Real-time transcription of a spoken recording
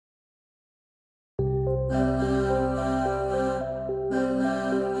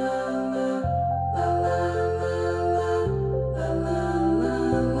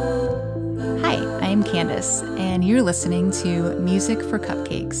Candace, and you're listening to Music for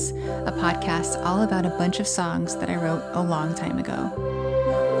Cupcakes, a podcast all about a bunch of songs that I wrote a long time ago.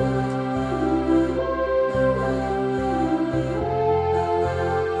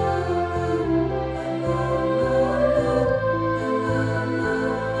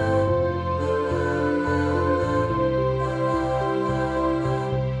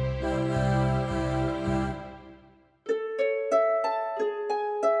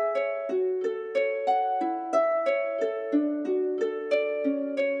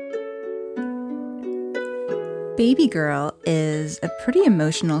 Baby Girl is a pretty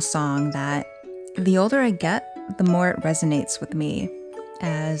emotional song that the older I get, the more it resonates with me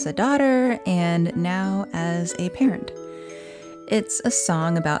as a daughter and now as a parent. It's a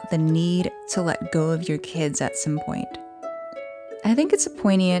song about the need to let go of your kids at some point. I think it's a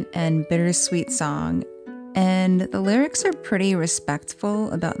poignant and bittersweet song, and the lyrics are pretty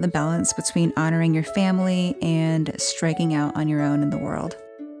respectful about the balance between honoring your family and striking out on your own in the world.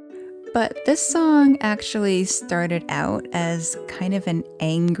 But this song actually started out as kind of an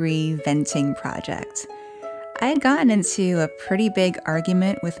angry venting project. I had gotten into a pretty big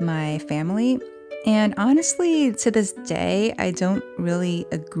argument with my family, and honestly, to this day, I don't really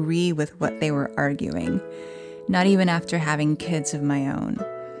agree with what they were arguing, not even after having kids of my own.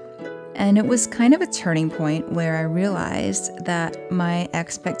 And it was kind of a turning point where I realized that my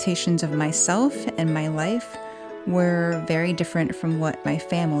expectations of myself and my life were very different from what my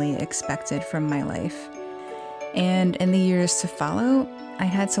family expected from my life. And in the years to follow, I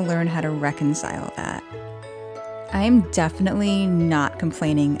had to learn how to reconcile that. I'm definitely not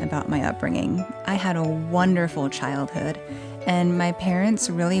complaining about my upbringing. I had a wonderful childhood, and my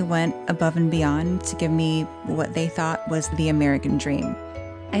parents really went above and beyond to give me what they thought was the American dream.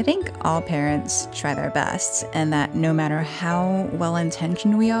 I think all parents try their best, and that no matter how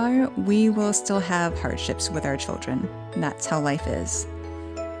well-intentioned we are, we will still have hardships with our children. That's how life is.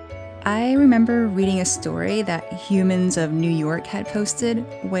 I remember reading a story that Humans of New York had posted,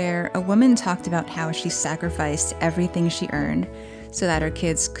 where a woman talked about how she sacrificed everything she earned so that her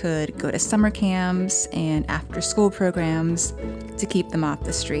kids could go to summer camps and after-school programs to keep them off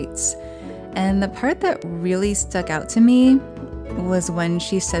the streets. And the part that really stuck out to me was when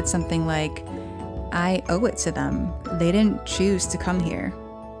she said something like, "I owe it to them. They didn't choose to come here."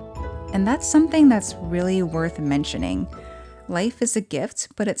 And that's something that's really worth mentioning. Life is a gift,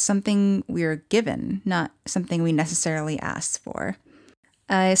 but it's something we're given, not something we necessarily asked for.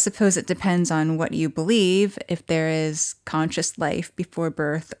 I suppose it depends on what you believe, if there is conscious life before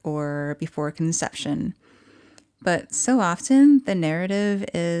birth or before conception. But so often, the narrative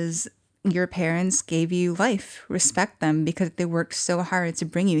is your parents gave you life. Respect them because they worked so hard to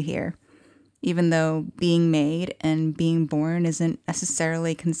bring you here, even though being made and being born isn't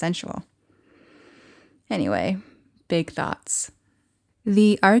necessarily consensual. Anyway, big thoughts.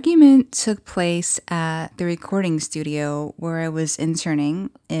 The argument took place at the recording studio where I was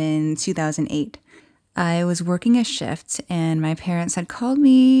interning in 2008. I was working a shift and my parents had called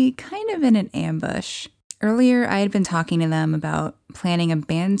me kind of in an ambush. Earlier, I had been talking to them about planning a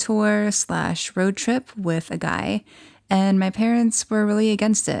band tour/road trip with a guy, and my parents were really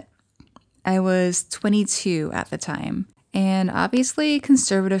against it. I was 22 at the time, and obviously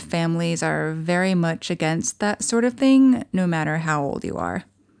conservative families are very much against that sort of thing, no matter how old you are.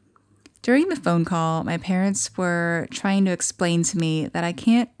 During the phone call, my parents were trying to explain to me that I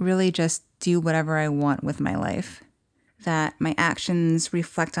can't really just do whatever I want with my life, that my actions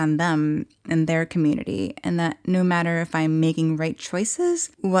reflect on them and their community, and that no matter if I'm making right choices,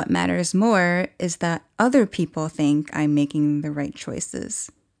 what matters more is that other people think I'm making the right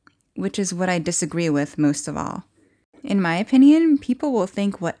choices, which is what I disagree with most of all. In my opinion, people will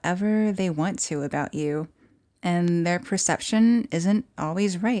think whatever they want to about you, and their perception isn't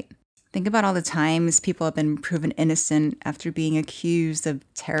always right. Think about all the times people have been proven innocent after being accused of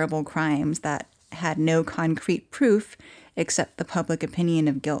terrible crimes that had no concrete proof except the public opinion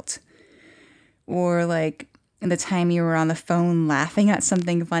of guilt. Or like the time you were on the phone laughing at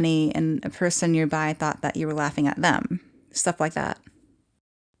something funny and a person nearby thought that you were laughing at them. Stuff like that.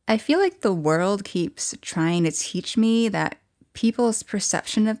 I feel like the world keeps trying to teach me that people's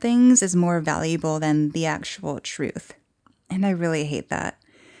perception of things is more valuable than the actual truth. And I really hate that.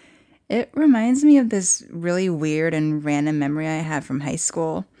 It reminds me of this really weird and random memory I had from high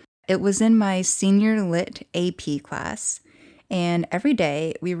school. It was in my senior lit AP class, and every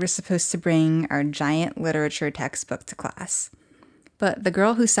day we were supposed to bring our giant literature textbook to class. But the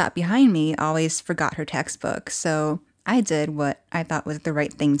girl who sat behind me always forgot her textbook, so I did what I thought was the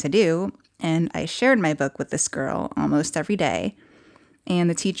right thing to do, and I shared my book with this girl almost every day. and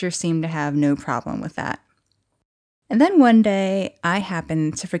the teacher seemed to have no problem with that. And then one day, I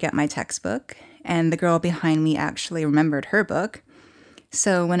happened to forget my textbook, and the girl behind me actually remembered her book.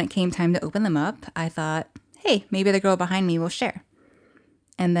 So when it came time to open them up, I thought, hey, maybe the girl behind me will share.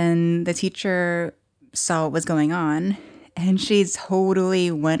 And then the teacher saw what was going on, and she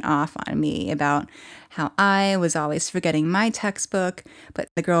totally went off on me about how I was always forgetting my textbook, but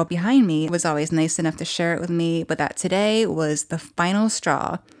the girl behind me was always nice enough to share it with me, but that today was the final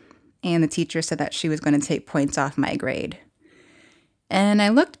straw, and the teacher said that she was going to take points off my grade. And I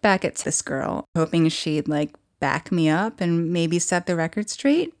looked back at this girl, hoping she'd back me up and maybe set the record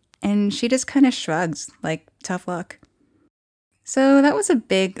straight, and she just kind of shrugs, like, tough luck. So that was a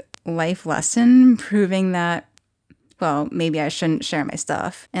big life lesson, proving that, well, maybe I shouldn't share my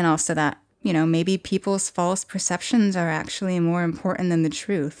stuff, and also that, maybe people's false perceptions are actually more important than the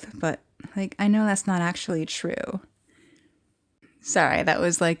truth, but, I know that's not actually true. Sorry, that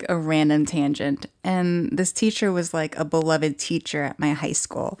was a random tangent. And this teacher was a beloved teacher at my high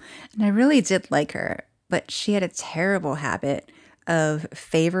school, and I really did like her, but she had a terrible habit of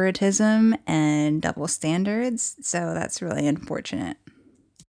favoritism and double standards, so that's really unfortunate.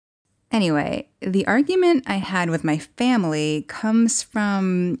 Anyway, the argument I had with my family comes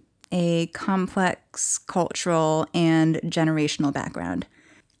from a complex cultural and generational background.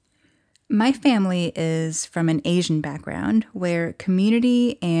 My family is from an Asian background where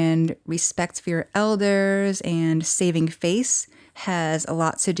community and respect for your elders and saving face has a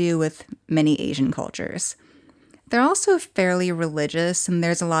lot to do with many Asian cultures. They're also fairly religious, and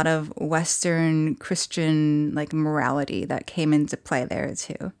there's a lot of Western Christian morality that came into play there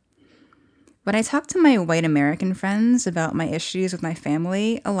too. When I talk to my white American friends about my issues with my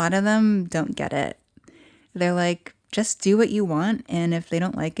family, a lot of them don't get it. They're like, just do what you want, and if they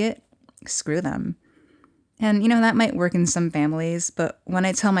don't like it, screw them. And, that might work in some families, but when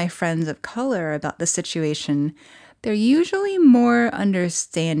I tell my friends of color about the situation, they're usually more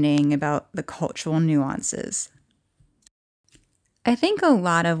understanding about the cultural nuances. I think a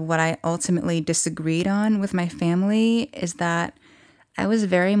lot of what I ultimately disagreed on with my family is that I was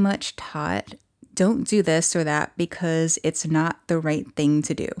very much taught, don't do this or that because it's not the right thing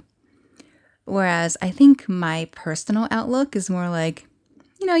to do. Whereas I think my personal outlook is more like,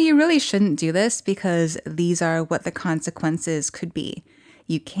 you really shouldn't do this because these are what the consequences could be.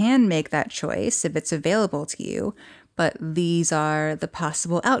 You can make that choice if it's available to you, but these are the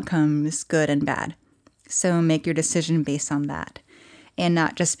possible outcomes, good and bad. So make your decision based on that. And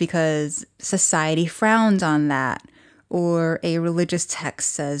not just because society frowns on that or a religious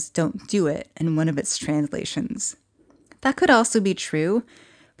text says don't do it in one of its translations. That could also be true,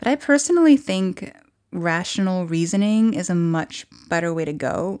 but I personally think rational reasoning is a much better way to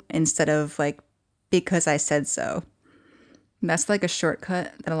go instead of because I said so. That's a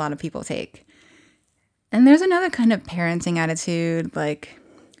shortcut that a lot of people take. And there's another kind of parenting attitude,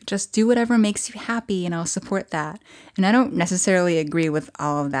 just do whatever makes you happy and I'll support that. And I don't necessarily agree with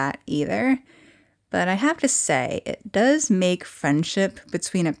all of that either. But I have to say, it does make friendship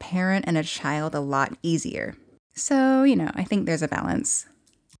between a parent and a child a lot easier. So, I think there's a balance.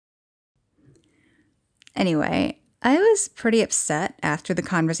 Anyway, I was pretty upset after the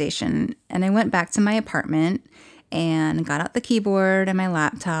conversation, and I went back to my apartment and got out the keyboard and my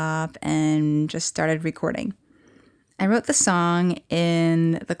laptop and just started recording. I wrote the song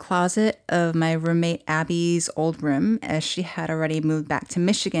in the closet of my roommate Abby's old room, as she had already moved back to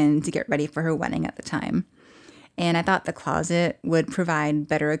Michigan to get ready for her wedding at the time. And I thought the closet would provide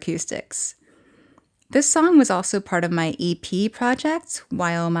better acoustics. This song was also part of my EP project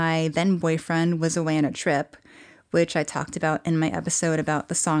while my then boyfriend was away on a trip, which I talked about in my episode about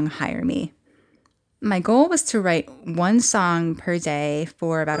the song Hire Me. My goal was to write one song per day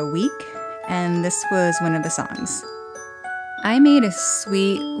for about a week, and this was one of the songs. I made a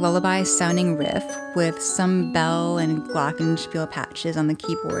sweet lullaby-sounding riff with some bell and glockenspiel patches on the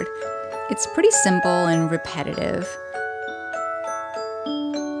keyboard. It's pretty simple and repetitive.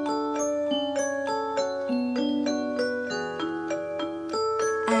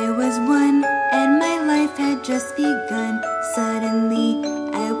 I was one, and my life had just begun. Suddenly,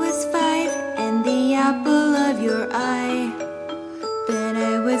 I was 5, and the apple of your eye. Then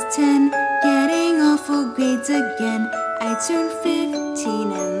I was 10, getting awful grades again. I turned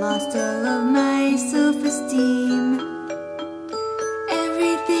 15 and lost all of my self-esteem.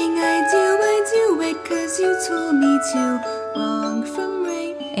 Everything I do it 'cause you told me to. Wrong from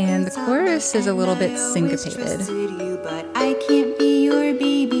right. And the chorus is a little bit syncopated. You, but I can't be your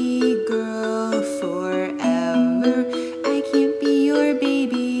baby girl forever. I can't be your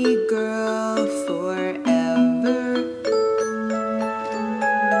baby girl forever.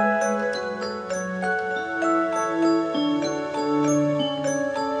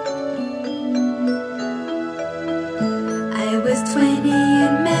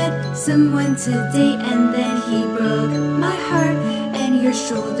 someone to date, and then he broke my heart, and your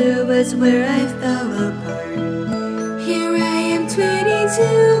shoulder was where I fell apart. Here I am 22,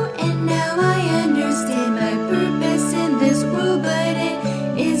 and now I understand my purpose in this world, but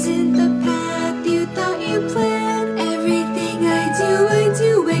it isn't the path you thought you planned. Everything I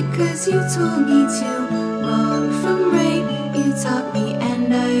do it 'cause you told me to. Wrong from right, you taught me,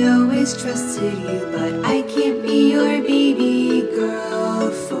 and I always trusted you, but I can't be your baby girl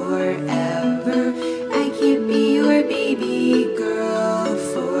forever. I can't be your baby girl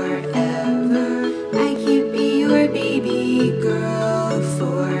forever. I can't be your baby girl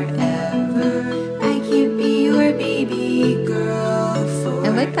forever. I can't be your baby girl forever. I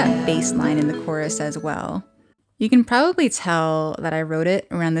like that bass line in the chorus as well. You can probably tell that I wrote it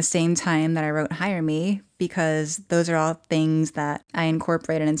around the same time that I wrote Hire Me, because those are all things that I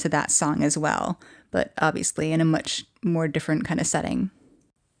incorporated into that song as well, but obviously in a much more different kind of setting.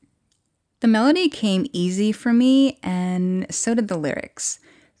 The melody came easy for me, and so did the lyrics.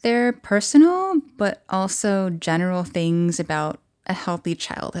 They're personal, but also general things about a healthy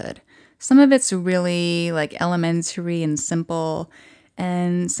childhood. Some of it's really like elementary and simple,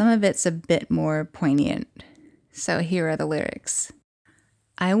 and some of it's a bit more poignant. So here are the lyrics.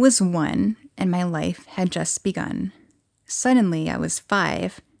 I was 1, and my life had just begun. Suddenly I was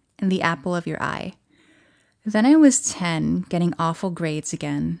 5, and the apple of your eye. Then I was 10, getting awful grades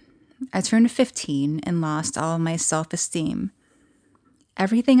again. I turned 15 and lost all of my self-esteem.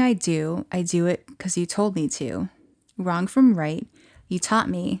 Everything I do it because you told me to. Wrong from right, you taught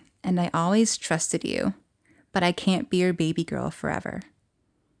me, and I always trusted you. But I can't be your baby girl forever.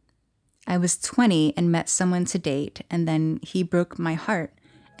 I was 20 and met someone to date, and then he broke my heart,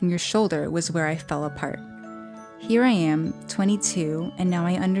 and your shoulder was where I fell apart. Here I am, 22, and now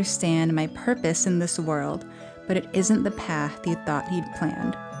I understand my purpose in this world, but it isn't the path you thought you'd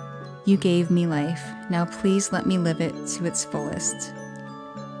planned. You gave me life, now please let me live it to its fullest.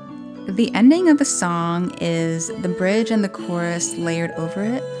 The ending of the song is the bridge and the chorus layered over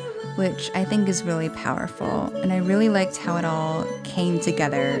it, which I think is really powerful, and I really liked how it all came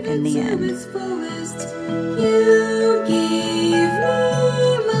together in the end. You gave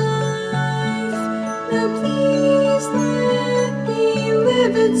me life, now please let me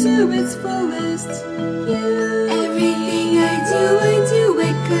live it to its fullest. Everything I do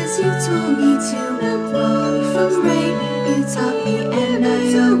it 'cause you told me to. Wrong from right, you taught me, and I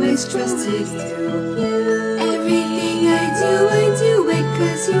always trusted you. Everything I do it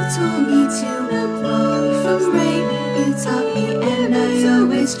 'cause you told me to. Wrong from right, you taught me, and I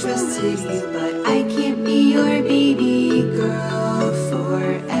always trusted you, but I can't be your baby girl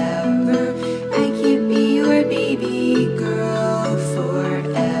forever. I can't be your baby girl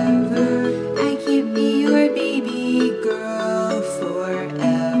forever. I can't be your baby girl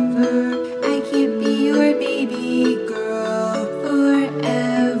forever. I can't be your baby girl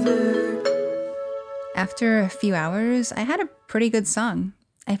forever. After a few hours, I had a pretty good song.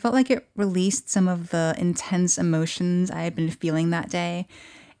 I felt like it released some of the intense emotions I had been feeling that day,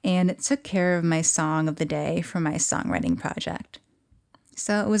 and it took care of my song of the day for my songwriting project.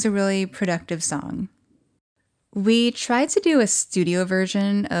 So it was a really productive song. We tried to do a studio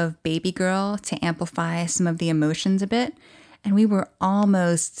version of Baby Girl to amplify some of the emotions a bit, and we were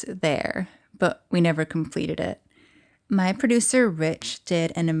almost there, but we never completed it. My producer, Rich,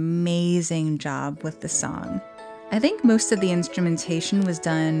 did an amazing job with the song. I think most of the instrumentation was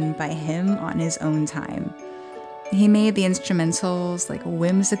done by him on his own time. He made the instrumentals like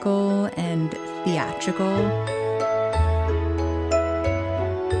whimsical and theatrical.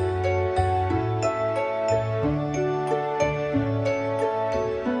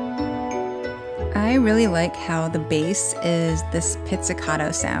 I really like how the bass is this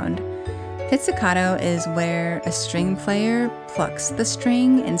pizzicato sound. Pizzicato is where a string player plucks the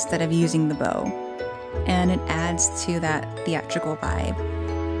string instead of using the bow, and it adds to that theatrical vibe.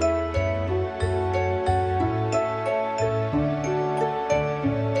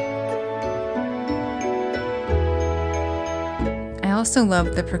 I also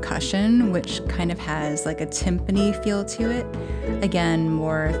love the percussion, which kind of has like a timpani feel to it. Again,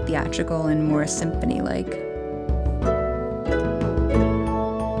 more theatrical and more symphony-like.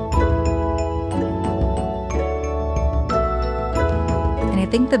 And I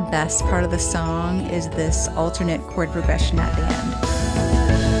think the best part of the song is this alternate chord progression at the end.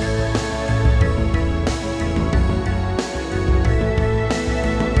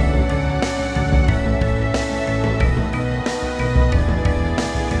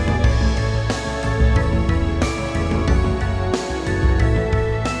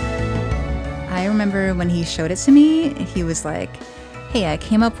 I remember when he showed it to me, he was like, hey, I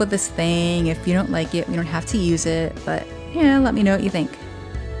came up with this thing. If you don't like it, we don't have to use it, but yeah, let me know what you think.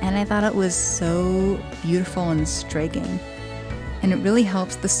 And I thought it was so beautiful and striking. And it really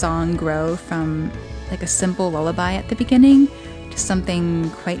helps the song grow from like a simple lullaby at the beginning to something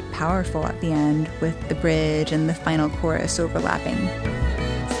quite powerful at the end with the bridge and the final chorus overlapping.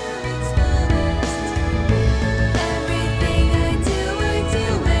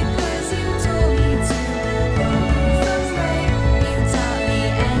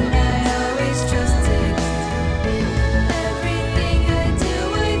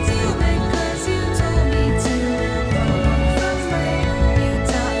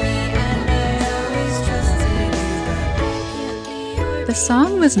 The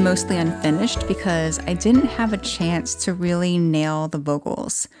song was mostly unfinished because I didn't have a chance to really nail the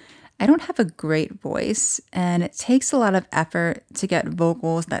vocals. I don't have a great voice, and it takes a lot of effort to get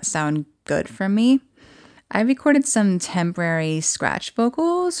vocals that sound good for me. I recorded some temporary scratch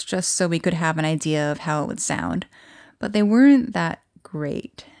vocals just so we could have an idea of how it would sound, but they weren't that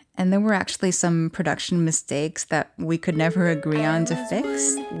great. And there were actually some production mistakes that we could never agree on to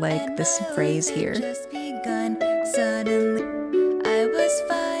fix, like this phrase here.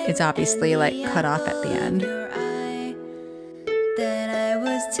 It's obviously like cut off at the end. Then I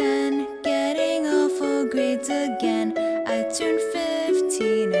was 10, getting awful grades again. I turned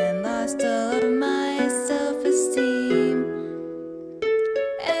 15 and lost all of my self-esteem.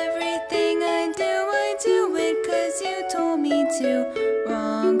 Everything I do it 'cause you told me to.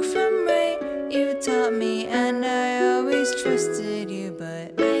 Wrong from right, you taught me, and I always trusted you,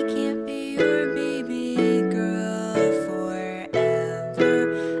 but I can't be your baby girl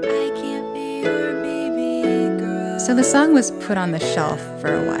forever. I can't be your baby girl. So the song was put on the shelf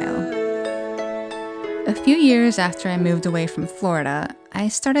for a while. A few years after I moved away from Florida, I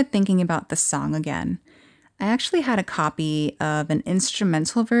started thinking about the song again. I actually had a copy of an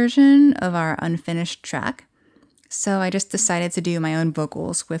instrumental version of our unfinished track, so I just decided to do my own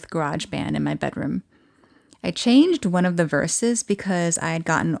vocals with GarageBand in my bedroom. I changed one of the verses because I had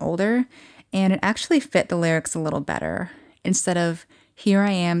gotten older, and it actually fit the lyrics a little better. Instead of "Here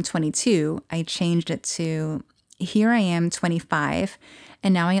I am 22, I changed it to "Here I am 25,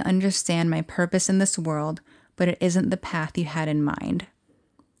 and now I understand my purpose in this world, but it isn't the path you had in mind."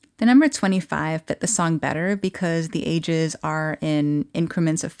 The number 25 fit the song better because the ages are in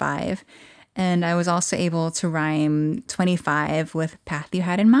increments of 5, and I was also able to rhyme 25 with "path you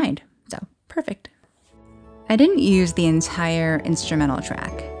had in mind." So, perfect. I didn't use the entire instrumental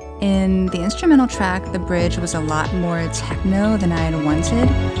track. In the instrumental track, the bridge was a lot more techno than I had wanted.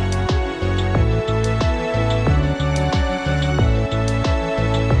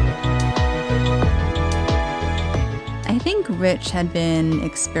 I think Rich had been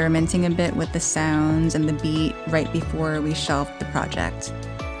experimenting a bit with the sounds and the beat right before we shelved the project.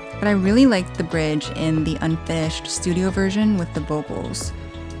 But I really liked the bridge in the unfinished studio version with the vocals.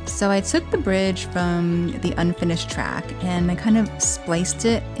 So I took the bridge from the unfinished track and I kind of spliced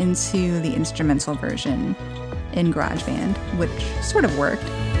it into the instrumental version in GarageBand, which sort of worked.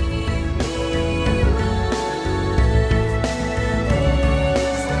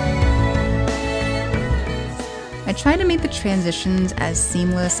 I tried to make the transitions as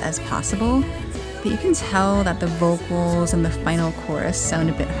seamless as possible, but you can tell that the vocals and the final chorus sound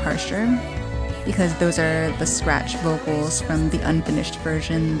a bit harsher because those are the scratch vocals from the unfinished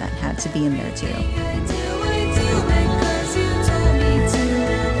version that had to be in there too.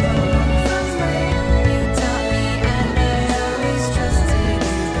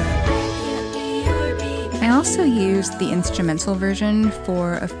 I also used the instrumental version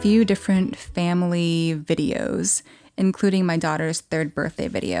for a few different family videos, including my daughter's 3rd birthday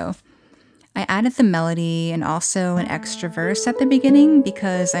video. I added the melody and also an extra verse at the beginning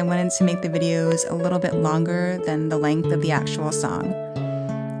because I wanted to make the videos a little bit longer than the length of the actual song.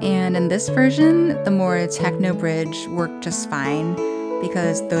 And in this version, the more techno bridge worked just fine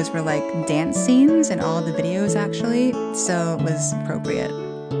because those were like dance scenes in all of the videos actually, so it was appropriate.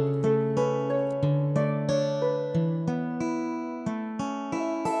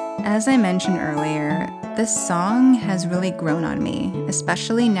 As I mentioned earlier, this song has really grown on me,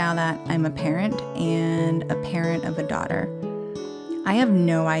 especially now that I'm a parent and a parent of a daughter. I have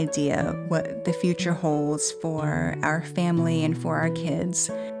no idea what the future holds for our family and for our kids,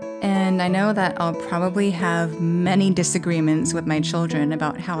 and I know that I'll probably have many disagreements with my children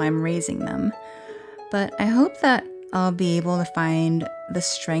about how I'm raising them, but I hope that I'll be able to find the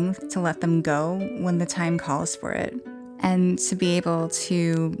strength to let them go when the time calls for it, and to be able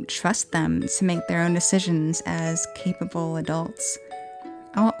to trust them to make their own decisions as capable adults.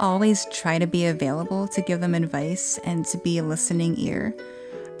 I'll always try to be available to give them advice and to be a listening ear,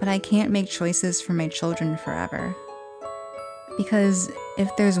 but I can't make choices for my children forever. Because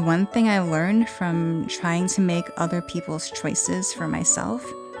if there's one thing I learned from trying to make other people's choices for myself,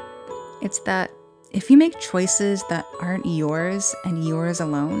 it's that if you make choices that aren't yours and yours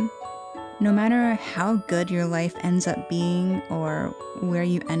alone, no matter how good your life ends up being or where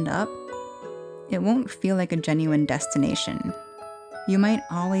you end up, it won't feel like a genuine destination. You might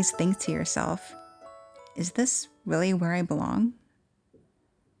always think to yourself, is this really where I belong?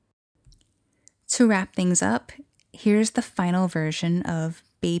 To wrap things up, here's the final version of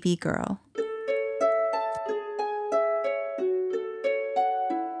Baby Girl.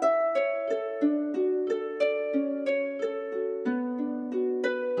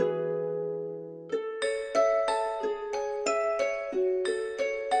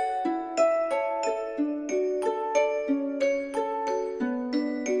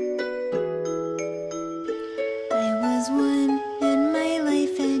 I was one and my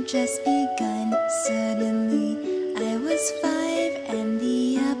life had just begun. Suddenly I was 5 and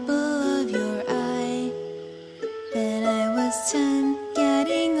the apple of your eye. Then I was 10,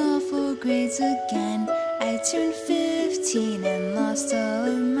 getting awful grades again. I turned 15 and lost all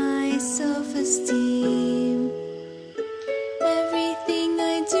of my self-esteem. Everything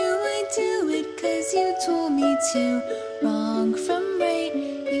I do it 'cause you told me to. Wrong from right,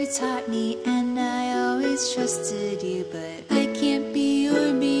 you taught me and I always trusted you. But I can't be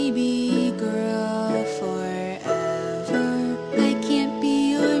your baby girl forever. I can't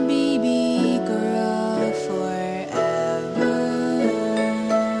be your baby girl forever.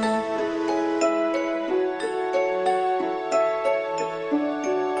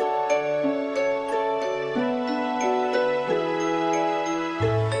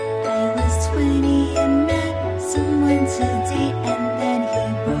 I was 20 and met someone to date, and then he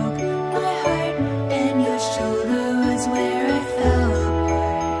broke my heart, and your shoulder was where I fell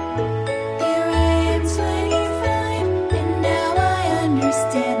apart. Here I am 25, and now I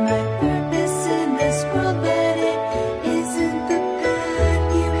understand my purpose in this world, but it isn't the path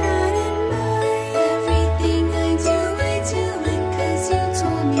you had in mind. Everything I do it 'cause you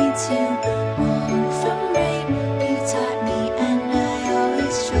told me to. Wrong from right, you taught me and I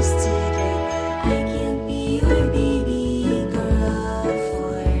always trusted you. But I can't be your baby girl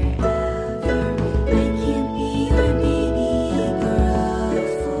forever. I can't be your baby girl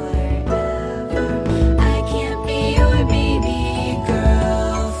forever. I can't be your baby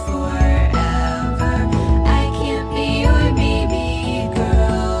girl forever. I can't be your baby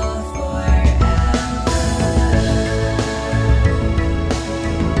girl forever.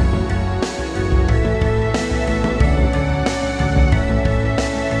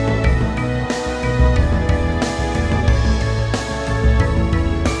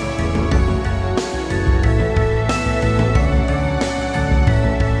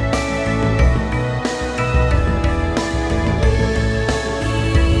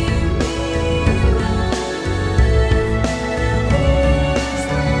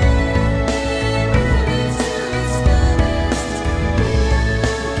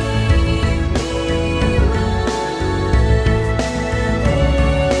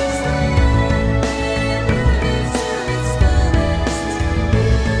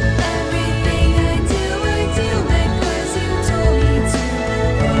 Everything I do it 'cause you told me to.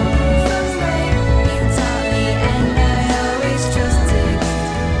 Wrong from right, you taught me and I always trusted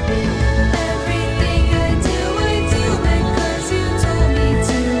you. Everything I do it 'cause you told me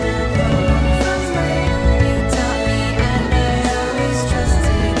to. Wrong from right, you taught me and I always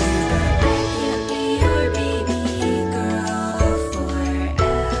trusted you. I can't be your baby girl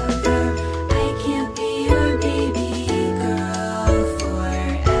forever. I can't be your baby girl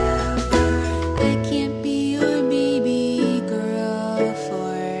forever. I can't be your baby girl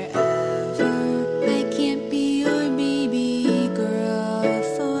forever. I can't be your baby girl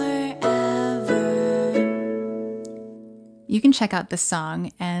forever. You can check out this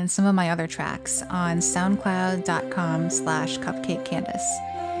song and some of my other tracks on soundcloud.com/cupcakecandice.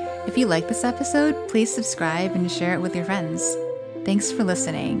 If you like this episode, please subscribe and share it with your friends. Thanks for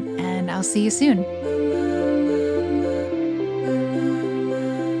listening, and I'll see you soon.